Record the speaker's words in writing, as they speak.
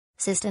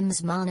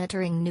systems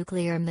monitoring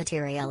nuclear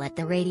material at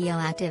the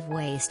radioactive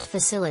waste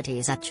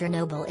facilities at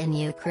Chernobyl in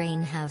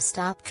Ukraine have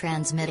stopped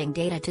transmitting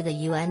data to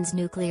the UN's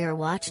nuclear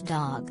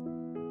watchdog.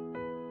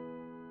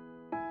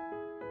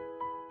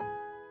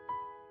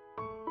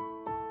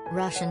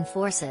 Russian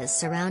forces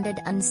surrounded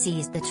and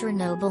seized the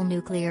Chernobyl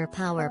nuclear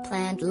power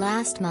plant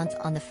last month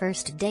on the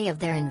first day of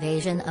their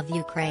invasion of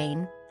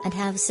Ukraine, and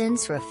have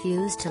since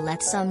refused to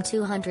let some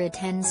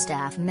 210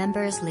 staff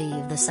members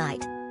leave the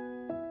site.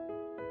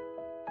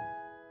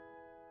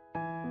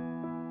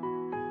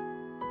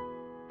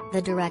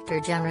 The Director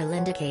General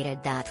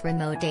indicated that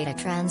remote data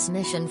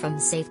transmission from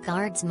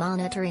safeguards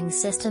monitoring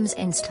systems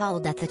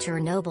installed at the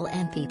Chernobyl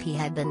NPP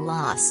had been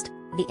lost,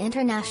 the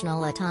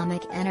International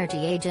Atomic Energy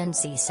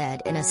Agency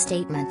said in a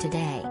statement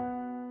today.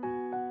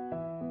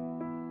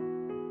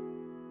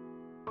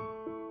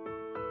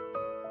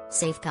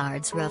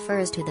 Safeguards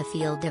refers to the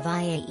field of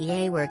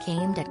IAEA work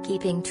aimed at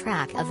keeping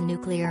track of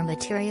nuclear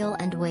material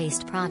and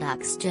waste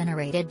products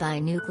generated by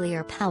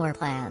nuclear power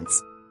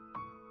plants.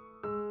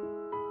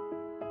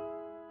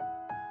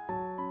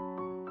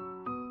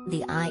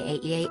 The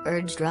IAEA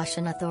urged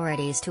Russian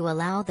authorities to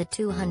allow the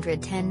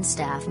 210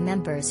 staff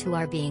members who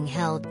are being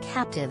held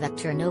captive at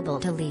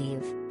Chernobyl to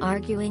leave,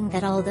 arguing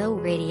that although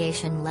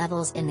radiation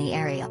levels in the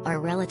area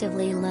are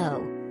relatively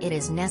low, it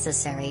is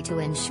necessary to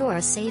ensure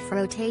safe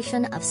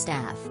rotation of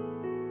staff.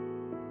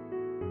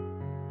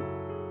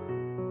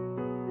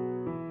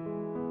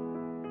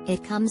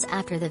 It comes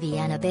after the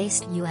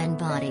Vienna-based UN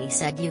body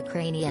said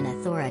Ukrainian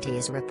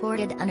authorities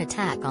reported an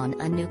attack on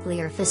a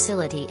nuclear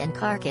facility in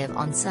Kharkiv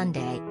on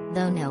Sunday,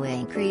 though no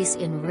increase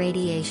in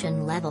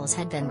radiation levels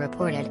had been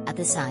reported at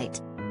the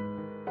site.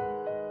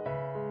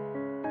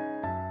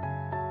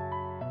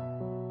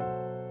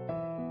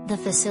 The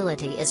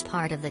facility is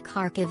part of the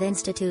Kharkiv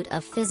Institute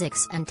of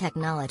Physics and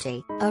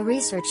Technology, a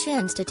research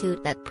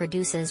institute that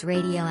produces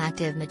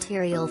radioactive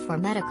material for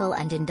medical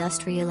and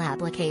industrial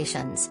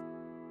applications.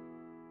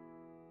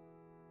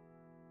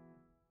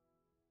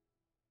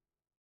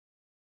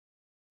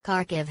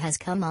 Kharkiv has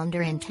come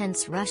under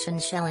intense Russian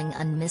shelling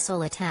and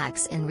missile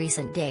attacks in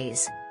recent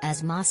days,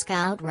 as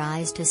Moscow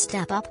tries to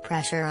step up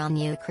pressure on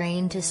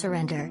Ukraine to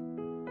surrender.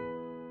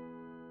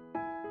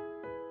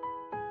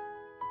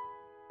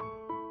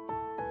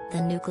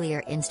 The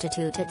Nuclear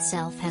Institute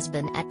itself has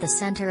been at the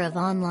center of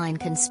online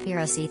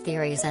conspiracy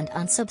theories and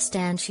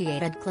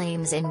unsubstantiated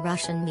claims in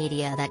Russian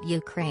media that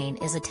Ukraine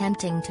is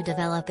attempting to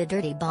develop a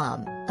dirty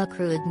bomb, a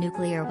crude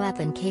nuclear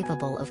weapon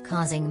capable of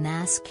causing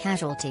mass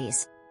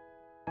casualties.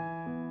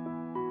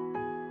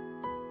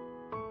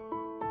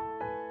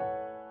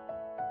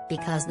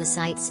 Because the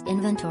site's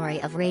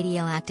inventory of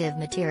radioactive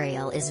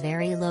material is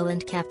very low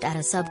and kept at a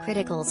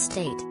subcritical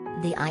state,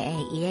 the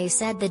IAEA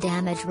said the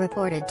damage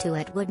reported to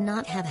it would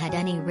not have had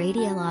any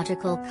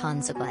radiological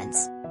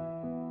consequence.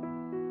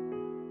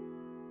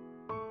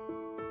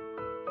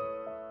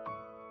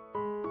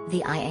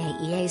 The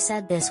IAEA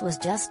said this was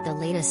just the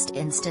latest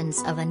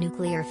instance of a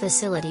nuclear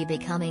facility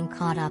becoming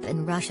caught up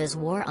in Russia's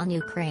war on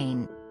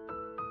Ukraine.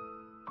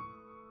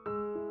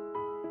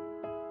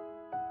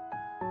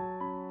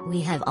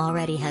 We have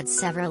already had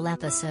several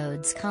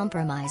episodes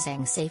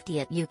compromising safety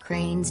at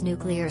Ukraine's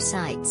nuclear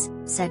sites,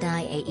 said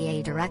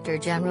IAEA Director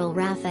General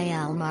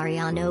Rafael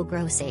Mariano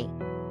Grossi.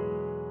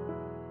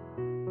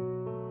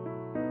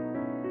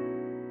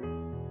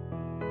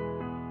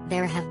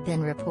 There have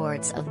been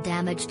reports of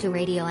damage to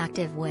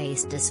radioactive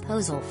waste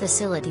disposal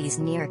facilities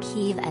near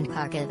Kyiv and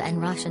Kharkiv,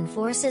 and Russian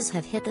forces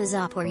have hit the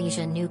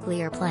Zaporizhzhia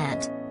nuclear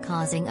plant,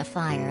 causing a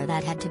fire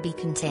that had to be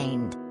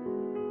contained.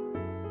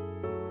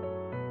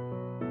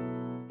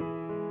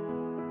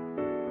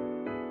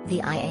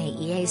 The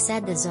IAEA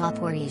said the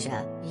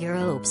Zaporizhzhia,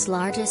 Europe's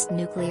largest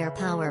nuclear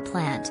power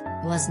plant,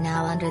 was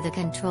now under the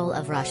control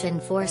of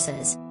Russian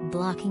forces,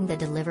 blocking the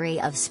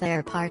delivery of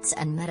spare parts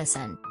and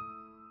medicine.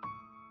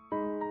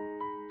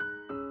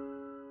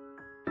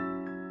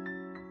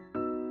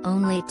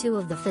 Only 2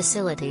 of the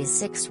facility's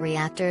 6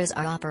 reactors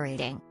are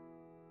operating.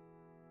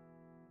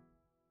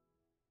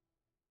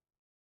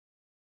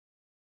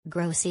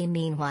 Grossi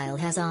meanwhile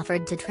has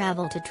offered to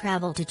travel to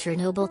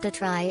Chernobyl to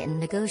try and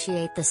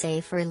negotiate the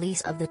safe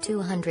release of the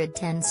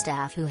 210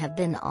 staff who have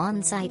been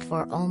on site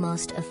for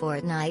almost a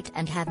fortnight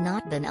and have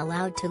not been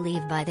allowed to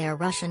leave by their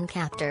Russian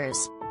captors.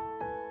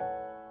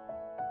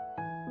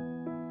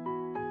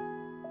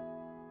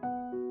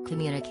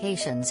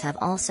 Communications have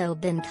also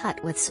been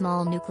cut with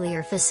small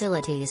nuclear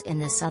facilities in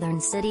the southern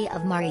city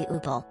of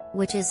Mariupol,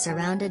 which is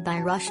surrounded by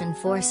Russian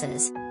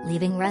forces,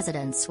 leaving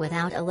residents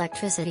without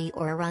electricity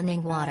or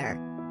running water.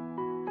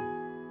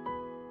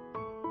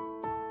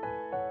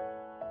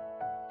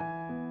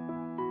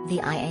 The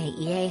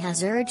IAEA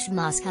has urged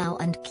Moscow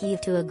and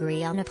Kyiv to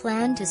agree on a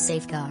plan to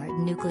safeguard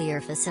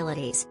nuclear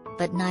facilities,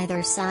 but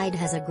neither side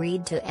has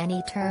agreed to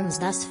any terms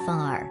thus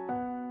far.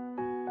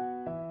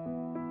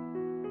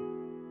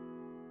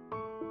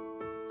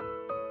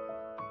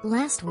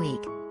 Last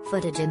week,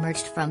 footage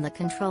emerged from the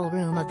control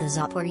room of the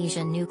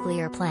Zaporizhzhia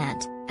nuclear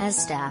plant,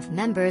 as staff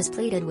members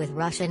pleaded with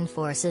Russian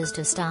forces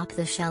to stop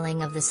the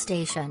shelling of the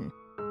station.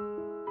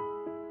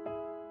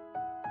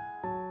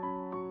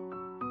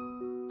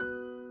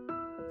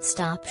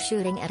 Stop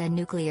shooting at a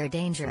nuclear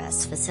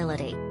dangerous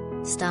facility.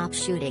 Stop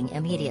shooting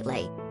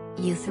immediately.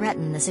 You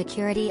threaten the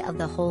security of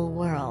the whole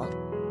world.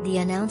 The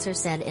announcer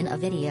said in a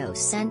video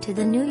sent to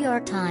the New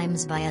York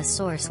Times by a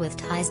source with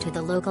ties to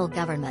the local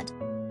government.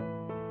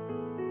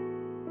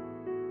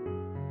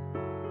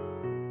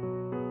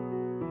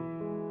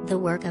 The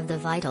work of the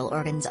vital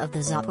organs of the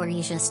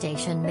Zaporizhzhia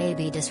station may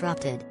be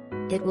disrupted.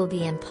 It will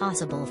be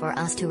impossible for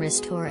us to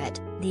restore it,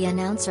 the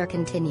announcer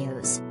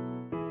continues.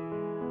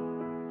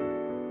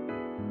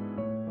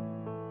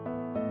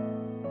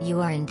 You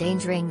are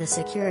endangering the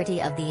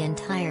security of the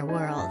entire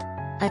world.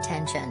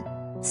 Attention!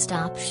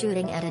 Stop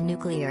shooting at a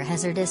nuclear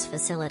hazardous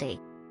facility.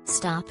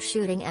 Stop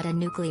shooting at a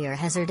nuclear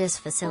hazardous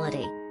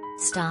facility.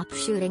 Stop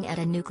shooting at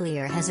a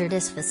nuclear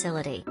hazardous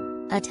facility.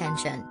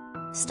 Attention!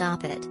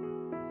 Stop it.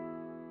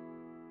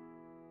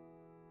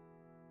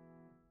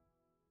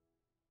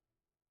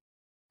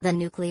 The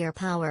nuclear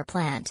power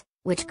plant,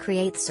 which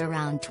creates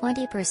around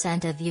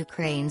 20% of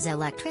Ukraine's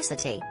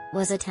electricity,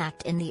 was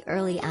attacked in the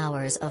early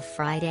hours of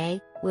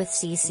Friday, with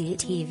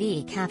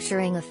CCTV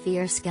capturing a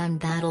fierce gun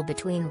battle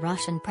between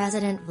Russian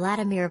President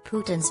Vladimir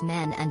Putin's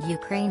men and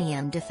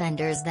Ukrainian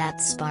defenders that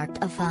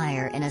sparked a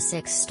fire in a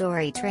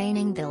 6-story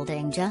training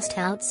building just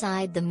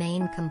outside the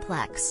main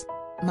complex.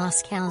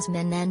 Moscow's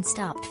men then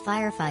stopped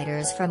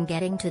firefighters from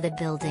getting to the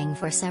building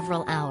for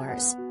several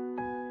hours.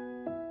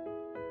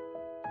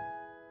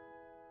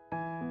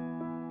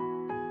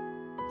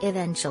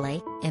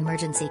 Eventually,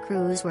 emergency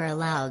crews were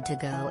allowed to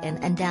go in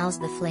and douse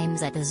the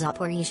flames at the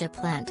Zaporizhzhia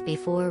plant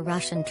before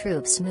Russian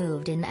troops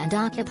moved in and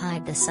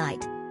occupied the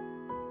site.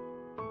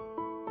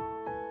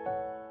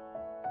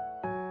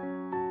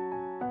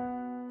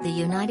 The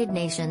United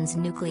Nations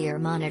Nuclear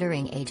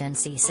Monitoring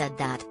Agency said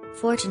that,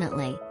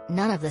 fortunately,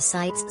 none of the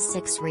site's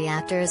 6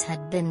 reactors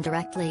had been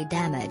directly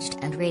damaged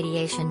and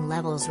radiation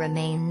levels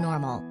remain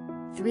normal.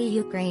 3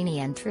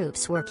 Ukrainian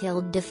troops were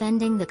killed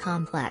defending the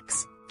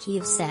complex,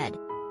 Kyiv said.